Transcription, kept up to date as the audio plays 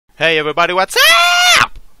Hey everybody, what's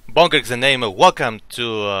up? Bongkrek is the name. Welcome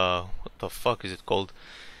to, what the fuck is it called?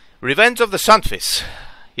 Revenge of the Sunfish.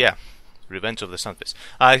 Yeah, Revenge of the Sunfish.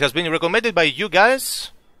 It has been recommended by you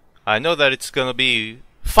guys. I know that it's gonna be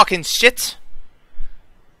fucking shit.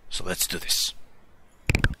 So let's do this.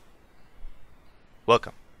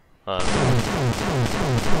 Welcome.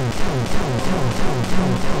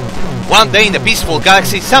 One day in a peaceful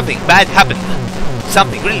galaxy, something bad happened.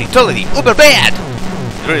 Something really, totally, uber bad.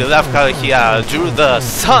 I really love how he drew the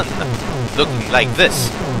sun looking like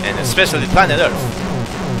this, and especially planet Earth.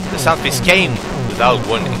 The sunfish came without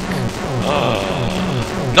warning.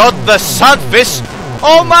 Not the sunfish!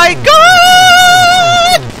 Oh my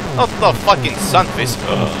god! Not the fucking sunfish.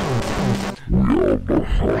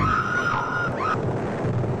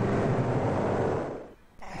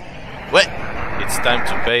 What? It's time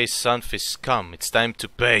to pay, sunfish scum. It's time to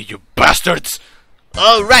pay, you bastards!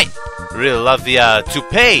 Alright! Really love the to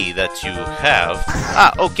pay that you have.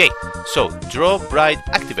 Okay. So, draw bright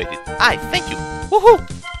activated. Thank you. Woohoo!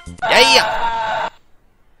 Yeah!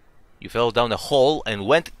 You fell down a hole and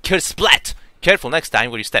went kersplat. Careful next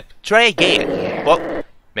time where you step. Try again. Well,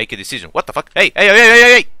 make a decision. What the fuck? Hey!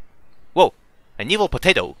 Whoa, an evil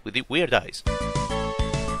potato with the weird eyes.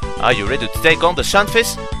 Are you ready to take on the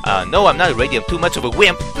sunfish? No, I'm not ready. I'm too much of a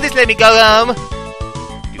wimp. Please let me go home.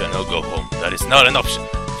 You cannot go home. That is not an option.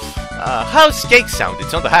 How's cake sound?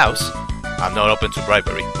 It's on the house. I'm not open to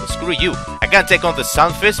bribery. Well, screw you. I can't take on the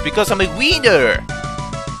sunfish because I'm a winner.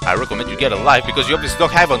 I recommend you get a life because you obviously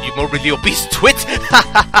don't have on you morbidly obese twit.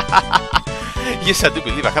 Yes, I do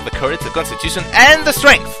believe I have the courage, the constitution, and the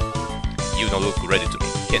strength. You don't look ready to me.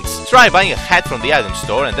 Hence, try buying a hat from the item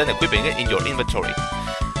store and then equipping it in your inventory.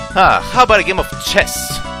 How about a game of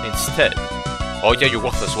chess instead? Oh yeah, you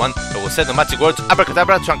worthless one. I will say the magic words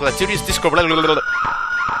abracadabra, tranquilitarius, disco blah, blah, blah, blah.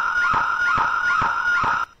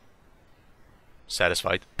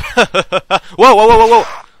 Satisfied. Whoa,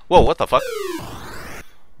 what the fuck?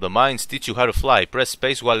 The mines teach you how to fly. Press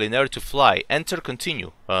space while in air to fly. Enter,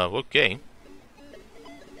 continue. Okay.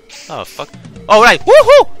 Oh, fuck. Alright,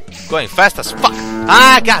 woohoo! Going fast as fuck.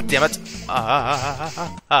 God damn it.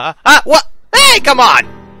 What? Hey, come on!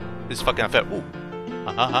 This is fucking unfair. Ooh.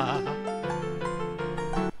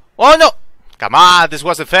 Oh no! Come on, this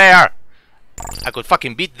wasn't fair! I could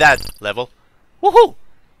fucking beat that level. Woohoo!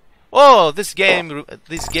 Oh, these games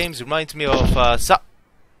remind me of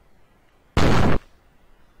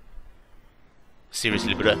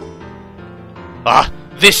seriously, bruh.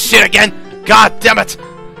 This shit again! God damn it!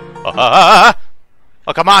 Oh,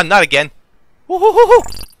 come on, not again. Woohoo!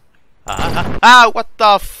 What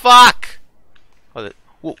the fuck?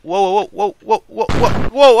 Whoa,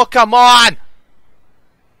 oh, come on!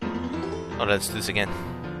 Oh, let's do this again.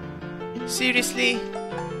 Seriously?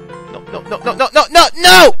 No!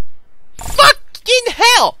 Fucking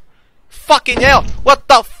hell! Fucking hell! What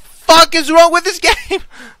the fuck is wrong with this game?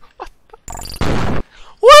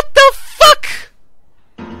 What the fuck?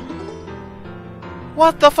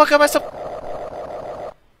 What the fuck am I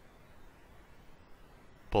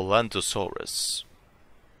Polantosaurus.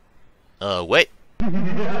 Wait.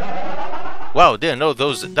 Wow, didn't know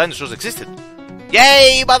those dinosaurs existed.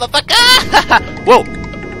 Yay, motherfucker! Whoa!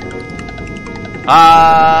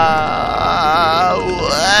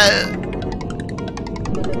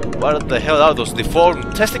 What the hell are those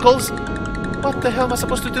deformed testicles? What the hell am I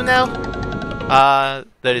supposed to do now?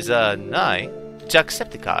 There is an eye.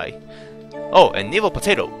 Jacksepticeye. Oh, an evil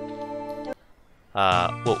potato.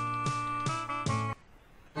 Whoa.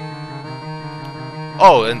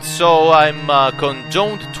 Oh, and so I'm a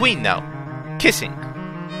conjoined twin now. Kissing.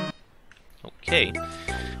 Okay.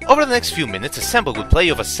 Over the next few minutes, a sample will play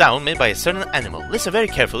of a sound made by a certain animal. Listen very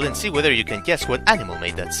carefully and see whether you can guess what animal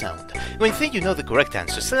made that sound. When you think you know the correct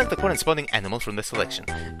answer, select the corresponding animal from the selection.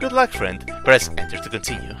 Good luck, friend. Press enter to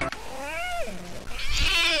continue.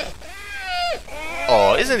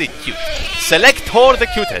 Oh, isn't it cute? Select her the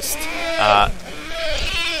cutest. I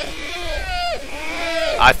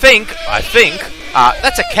think,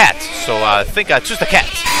 that's a cat, so I think I choose the cat.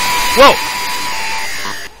 Whoa!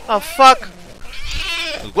 Oh, fuck.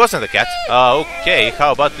 It wasn't a cat. Okay,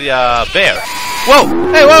 how about the, bear? Whoa!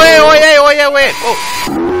 Hey, wait! Whoa!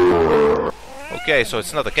 Okay, so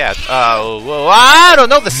it's not a cat. Whoa, I don't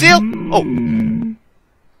know, the seal? Oh.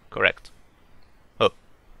 Correct. Oh.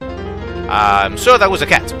 I'm sure that was a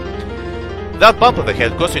cat. That bump on the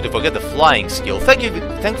head caused you to forget the flying skill.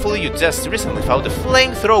 Thankfully, you just recently found a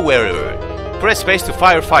flamethrower. Press space to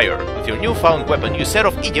fire. With your newfound weapon, you set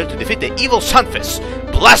off eager to defeat the evil sunfish.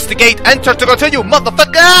 Blast the gate, enter to continue,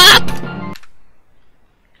 motherfucker!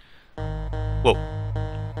 Whoa.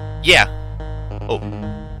 Yeah. Oh.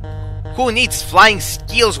 Who needs flying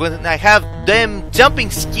skills when I have them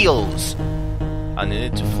jumping skills? I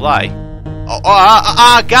need to fly.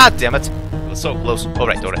 God damn it. So close.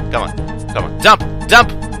 Alright, come on. Come on.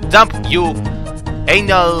 Jump, you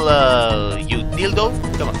anal, you dildo.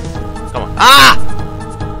 Come on.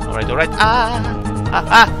 Alright.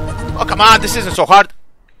 Oh, come on, this isn't so hard.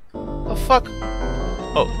 The fuck?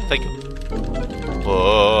 Oh, thank you.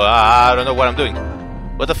 Oh, I don't know what I'm doing.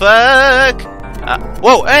 What the fuck?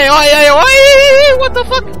 Whoa, hey, what the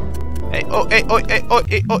fuck? Hey,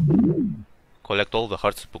 oh. Collect all the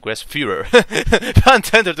hearts to progress. Führer.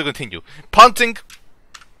 Punt enter to continue. Punting.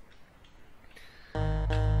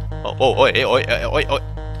 Hey,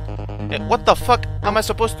 what the fuck am I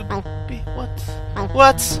supposed to be?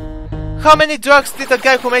 What? How many drugs did the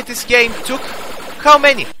guy who made this game took? How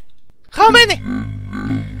many?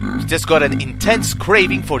 You just got an intense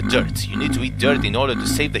craving for dirt. You need to eat dirt in order to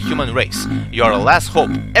save the human race. You are a last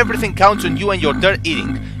hope. Everything counts on you and your dirt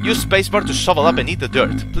eating. Use spacebar to shovel up and eat the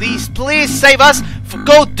dirt. Please save us!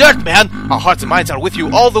 Go dirt, man! Our hearts and minds are with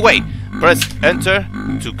you all the way. Press enter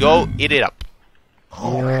to go eat it up.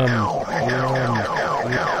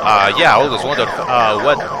 Yeah, I always wondered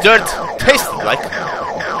what dirt tasted like.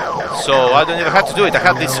 So I don't even have to do it. I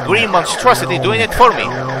have this green monstrosity doing it for me.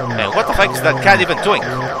 And what the fuck is that cat even doing?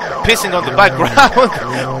 Pissing on the background.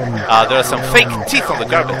 There are some fake teeth on the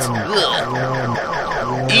carpet.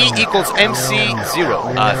 E equals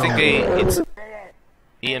MC0. I think it's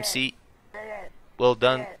EMC. Well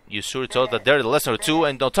done. You sure taught that dirty lesson or two,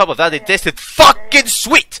 and on top of that, it tasted fucking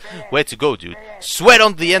sweet. Way to go, dude. Sweat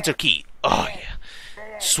on the enter key. Oh yeah.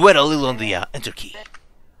 Sweat a little on the enter key.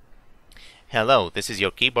 Hello, this is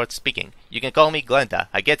your keyboard speaking. You can call me Glenda.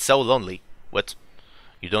 I get so lonely. What?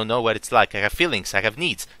 You don't know what it's like. I have feelings. I have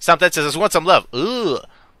needs. Sometimes I just want some love. Ugh.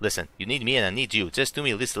 Listen, you need me and I need you. Just do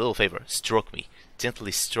me this little favor. Stroke me.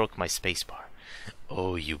 Gently stroke my spacebar.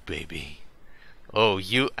 Oh, you baby. Oh,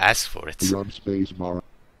 you asked for it. Spacebar.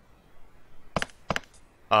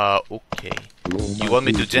 Okay. You want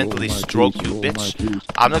me to gently stroke you, bitch?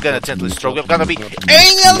 I'm not gonna gently stroke you. I'm gonna be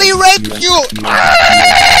anally rape you!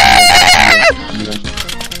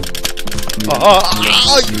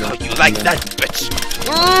 You like that, bitch?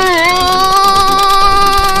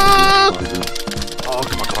 Oh,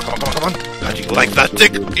 come on. How do you like that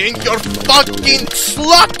dick in your fucking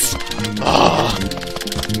slut?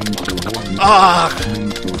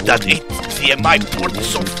 That HDMI port is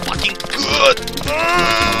so fucking good.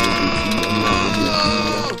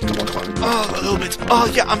 A little bit. Oh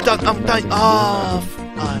yeah, I'm done. I'm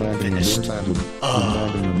finished.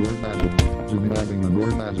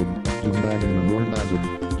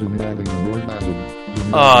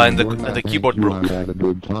 And the keyboard broke.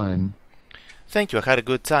 Thank you, I had a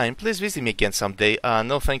good time. Please visit me again someday.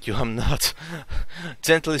 No thank you, I'm not.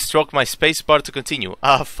 Gently stroke my spacebar to continue.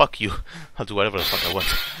 Fuck you. I'll do whatever the fuck I want.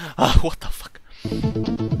 What the fuck?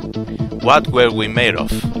 What were we made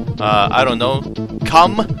of? I don't know.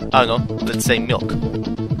 Cum? I don't know. Let's say milk.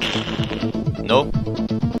 No?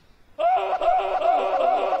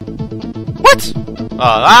 What?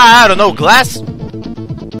 I don't know. Glass?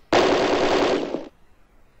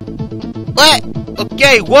 What?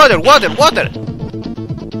 Okay, water.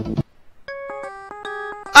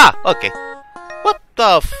 Okay. What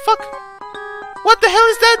the fuck? What the hell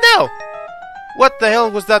is that now? What the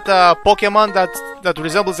hell was that Pokemon that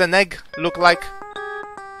resembles an egg look like?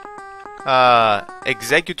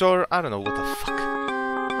 Executor? I don't know what the fuck.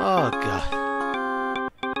 Oh god.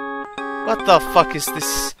 What the fuck is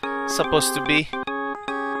this supposed to be?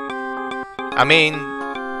 I mean,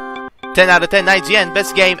 10 out of 10 IGN,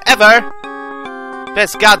 best game ever!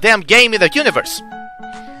 Best goddamn game in the universe!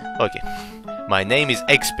 Okay. My name is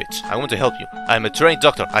Eggspitch. I want to help you. I am a trained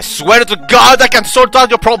doctor. I swear to God I can sort out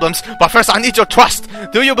your problems, but first I need your trust.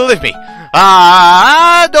 Do you believe me?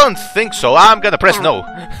 I don't think so. I'm gonna press no.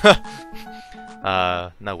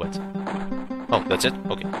 Now what? Oh, that's it?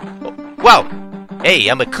 Okay. Oh, wow! Hey,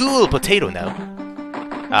 I'm a cool potato now.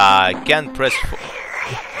 I can press...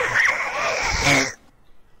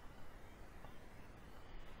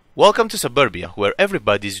 Welcome to Suburbia, where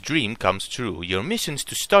everybody's dream comes true. Your mission is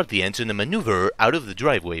to start the engine and maneuver out of the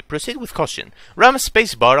driveway. Proceed with caution. Ram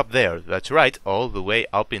spacebar up there. That's right, all the way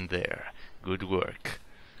up in there. Good work.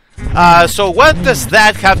 So what does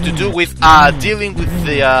that have to do with dealing with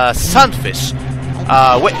the sunfish?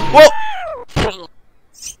 Wait, whoa!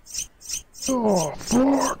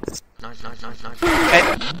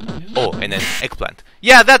 And an eggplant.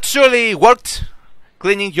 Yeah, that surely worked.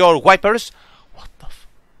 Cleaning your wipers. What the f...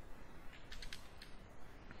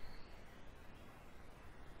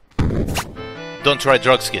 Don't try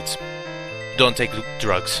drugs, kids. Don't take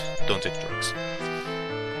drugs. don't take drugs.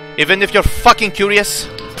 Even if you're fucking curious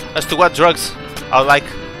as to what drugs are like,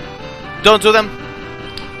 don't do them.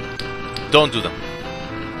 Don't do them.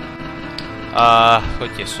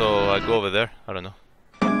 Okay, so I go over there. I don't know.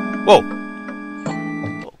 Whoa!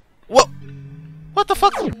 Whoa! What the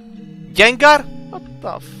fuck? Gengar? What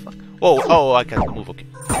the fuck? Whoa, oh, I can't move, okay.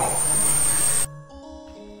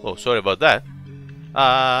 Oh, sorry about that.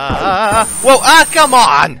 Whoa, come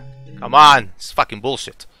on! Come on, it's fucking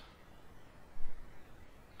bullshit.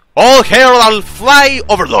 All hail our fly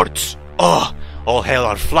overlords! Oh, all hail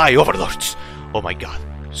our fly overlords! Oh my god,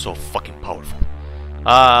 so fucking powerful.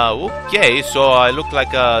 Okay, so I look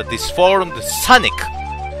like a disformed Sonic.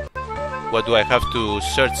 What do I have to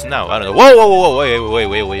search now? I don't know. Whoa, whoa, whoa, wait.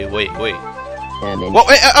 Whoa, wait,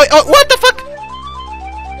 what the fuck?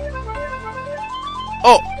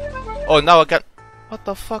 Oh, now I can. What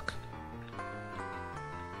the fuck?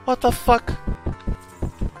 What the fuck?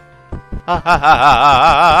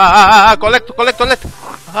 Collect.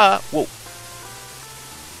 Whoa.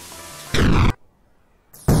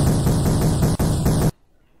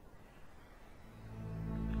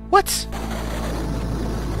 What?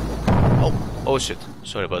 Oh shit.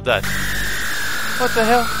 Sorry about that. What the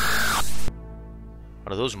hell?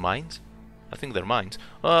 Are those mines? I think they're mines.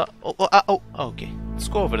 Okay. Let's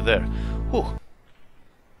go over there. Whew.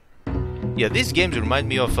 Yeah, these games remind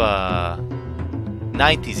me of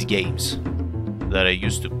 90s games that I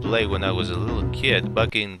used to play when I was a little kid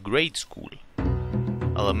back in grade school.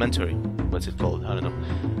 Elementary. What's it called? I don't know.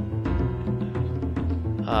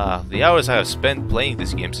 The hours I have spent playing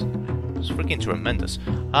these games is freaking tremendous.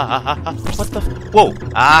 What the whoa!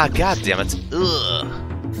 God damn it. Ugh.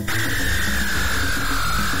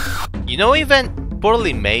 You know, even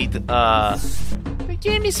poorly made, the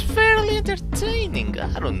game is fairly entertaining.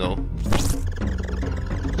 I don't know.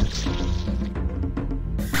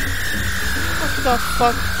 What the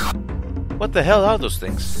fuck? What the hell are those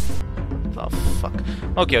things? What the fuck?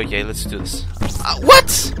 Okay, let's do this.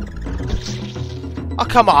 What? Oh,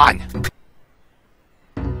 come on!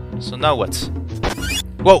 So now what?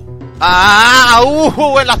 Whoa!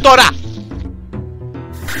 En la tora!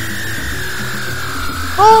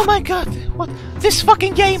 Oh my god! What? This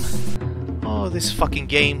fucking game! Oh, this fucking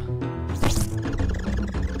game!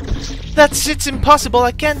 That shit's impossible.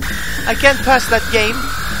 I can't pass that game.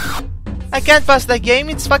 I can't pass that game.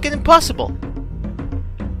 It's fucking impossible.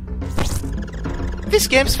 This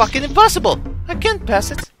game's fucking impossible. I can't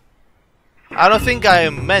pass it. I don't think I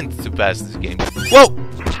am meant to pass this game. Whoa!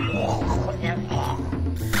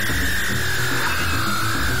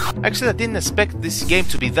 Actually, I didn't expect this game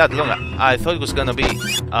to be that long. I thought it was gonna be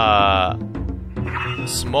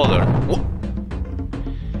smaller. Whoa.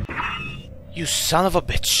 You son of a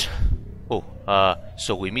bitch. Oh,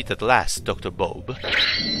 so we meet at last, Dr. Bob.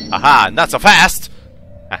 Aha, not so fast!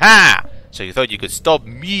 Aha! So you thought you could stop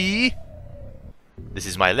me? This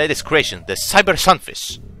is my latest creation, the Cyber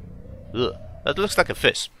Sunfish. Ugh, that looks like a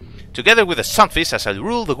fish. Together with the Sunfish, I shall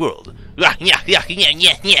rule the world.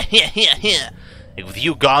 And with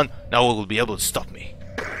you gone, no one will be able to stop me.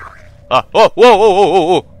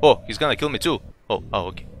 Oh, he's gonna kill me too. Oh,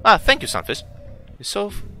 okay. Thank you, Sunfish. You're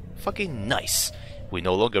so fucking nice. We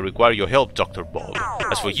no longer require your help, Dr. Bob.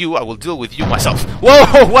 As for you, I will deal with you myself.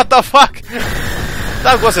 Whoa, what the fuck?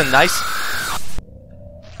 That wasn't nice.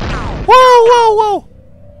 Whoa.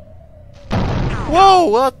 Whoa,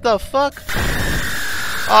 what the fuck?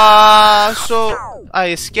 So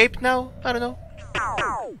I escaped now? I don't know.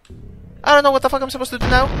 I don't know what the fuck I'm supposed to do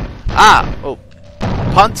now.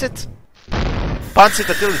 Punch it? Punch it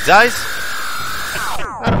until it dies?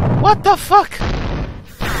 What the fuck?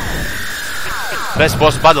 Best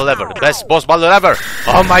boss battle ever. Best boss battle ever.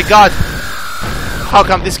 Oh my god. How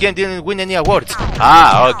come this game didn't win any awards?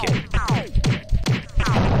 Okay.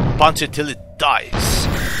 Punch it till it dies.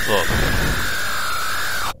 Look.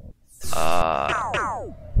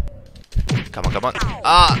 Come on.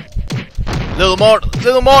 Little more.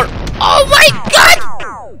 Oh my god!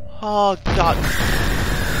 Oh god.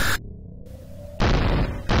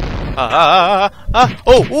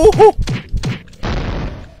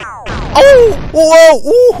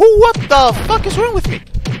 What the fuck is wrong with me?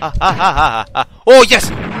 Oh yes!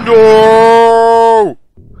 No!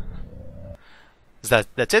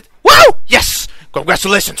 That's it? Wow! Yes!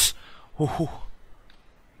 Congratulations!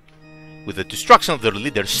 With the destruction of their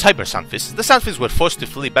leader, Cyber Sunfish, the Sunfish were forced to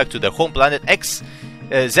flee back to their home planet X,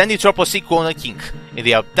 Zenitropos King, in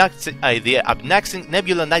the Abnaxing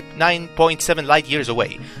Nebula 9.7 light years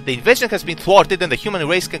away. The invasion has been thwarted and the human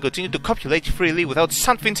race can continue to copulate freely without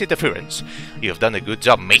Sunfish's interference. You have done a good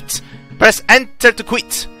job, mate. Press Enter to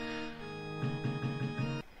quit.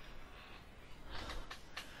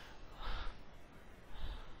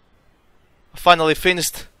 finally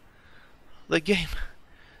finished the game.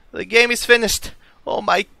 The game is finished. Oh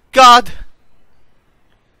my god.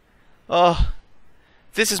 Oh,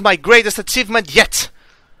 this is my greatest achievement yet.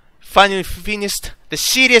 Finally finished the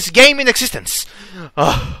shittiest game in existence.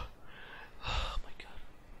 Oh, oh my god.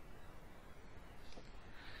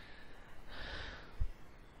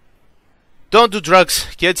 Don't do drugs,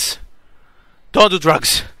 kids. Don't do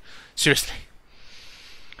drugs. Seriously.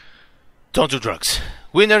 Don't do drugs.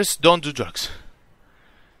 Winners, don't do drugs.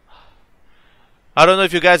 I don't know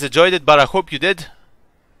if you guys enjoyed it, but I hope you did.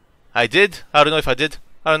 I did. I don't know if I did.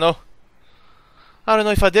 I don't know. I don't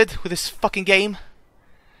know if I did with this fucking game.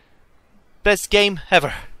 Best game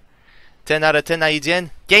ever. 10 out of 10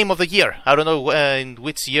 IGN. Game of the year. I don't know in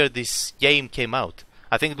which year this game came out.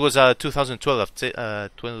 I think it was 2012.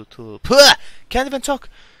 22. Can't even talk.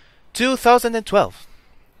 2012.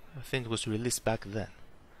 I think it was released back then.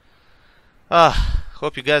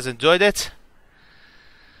 Hope you guys enjoyed it.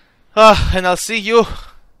 And I'll see you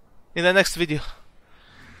in the next video.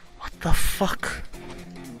 What the fuck?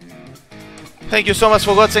 Thank you so much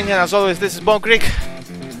for watching, and as always, this is Bongkrek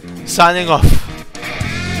signing off.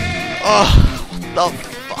 Oh, what the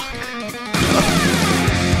fuck?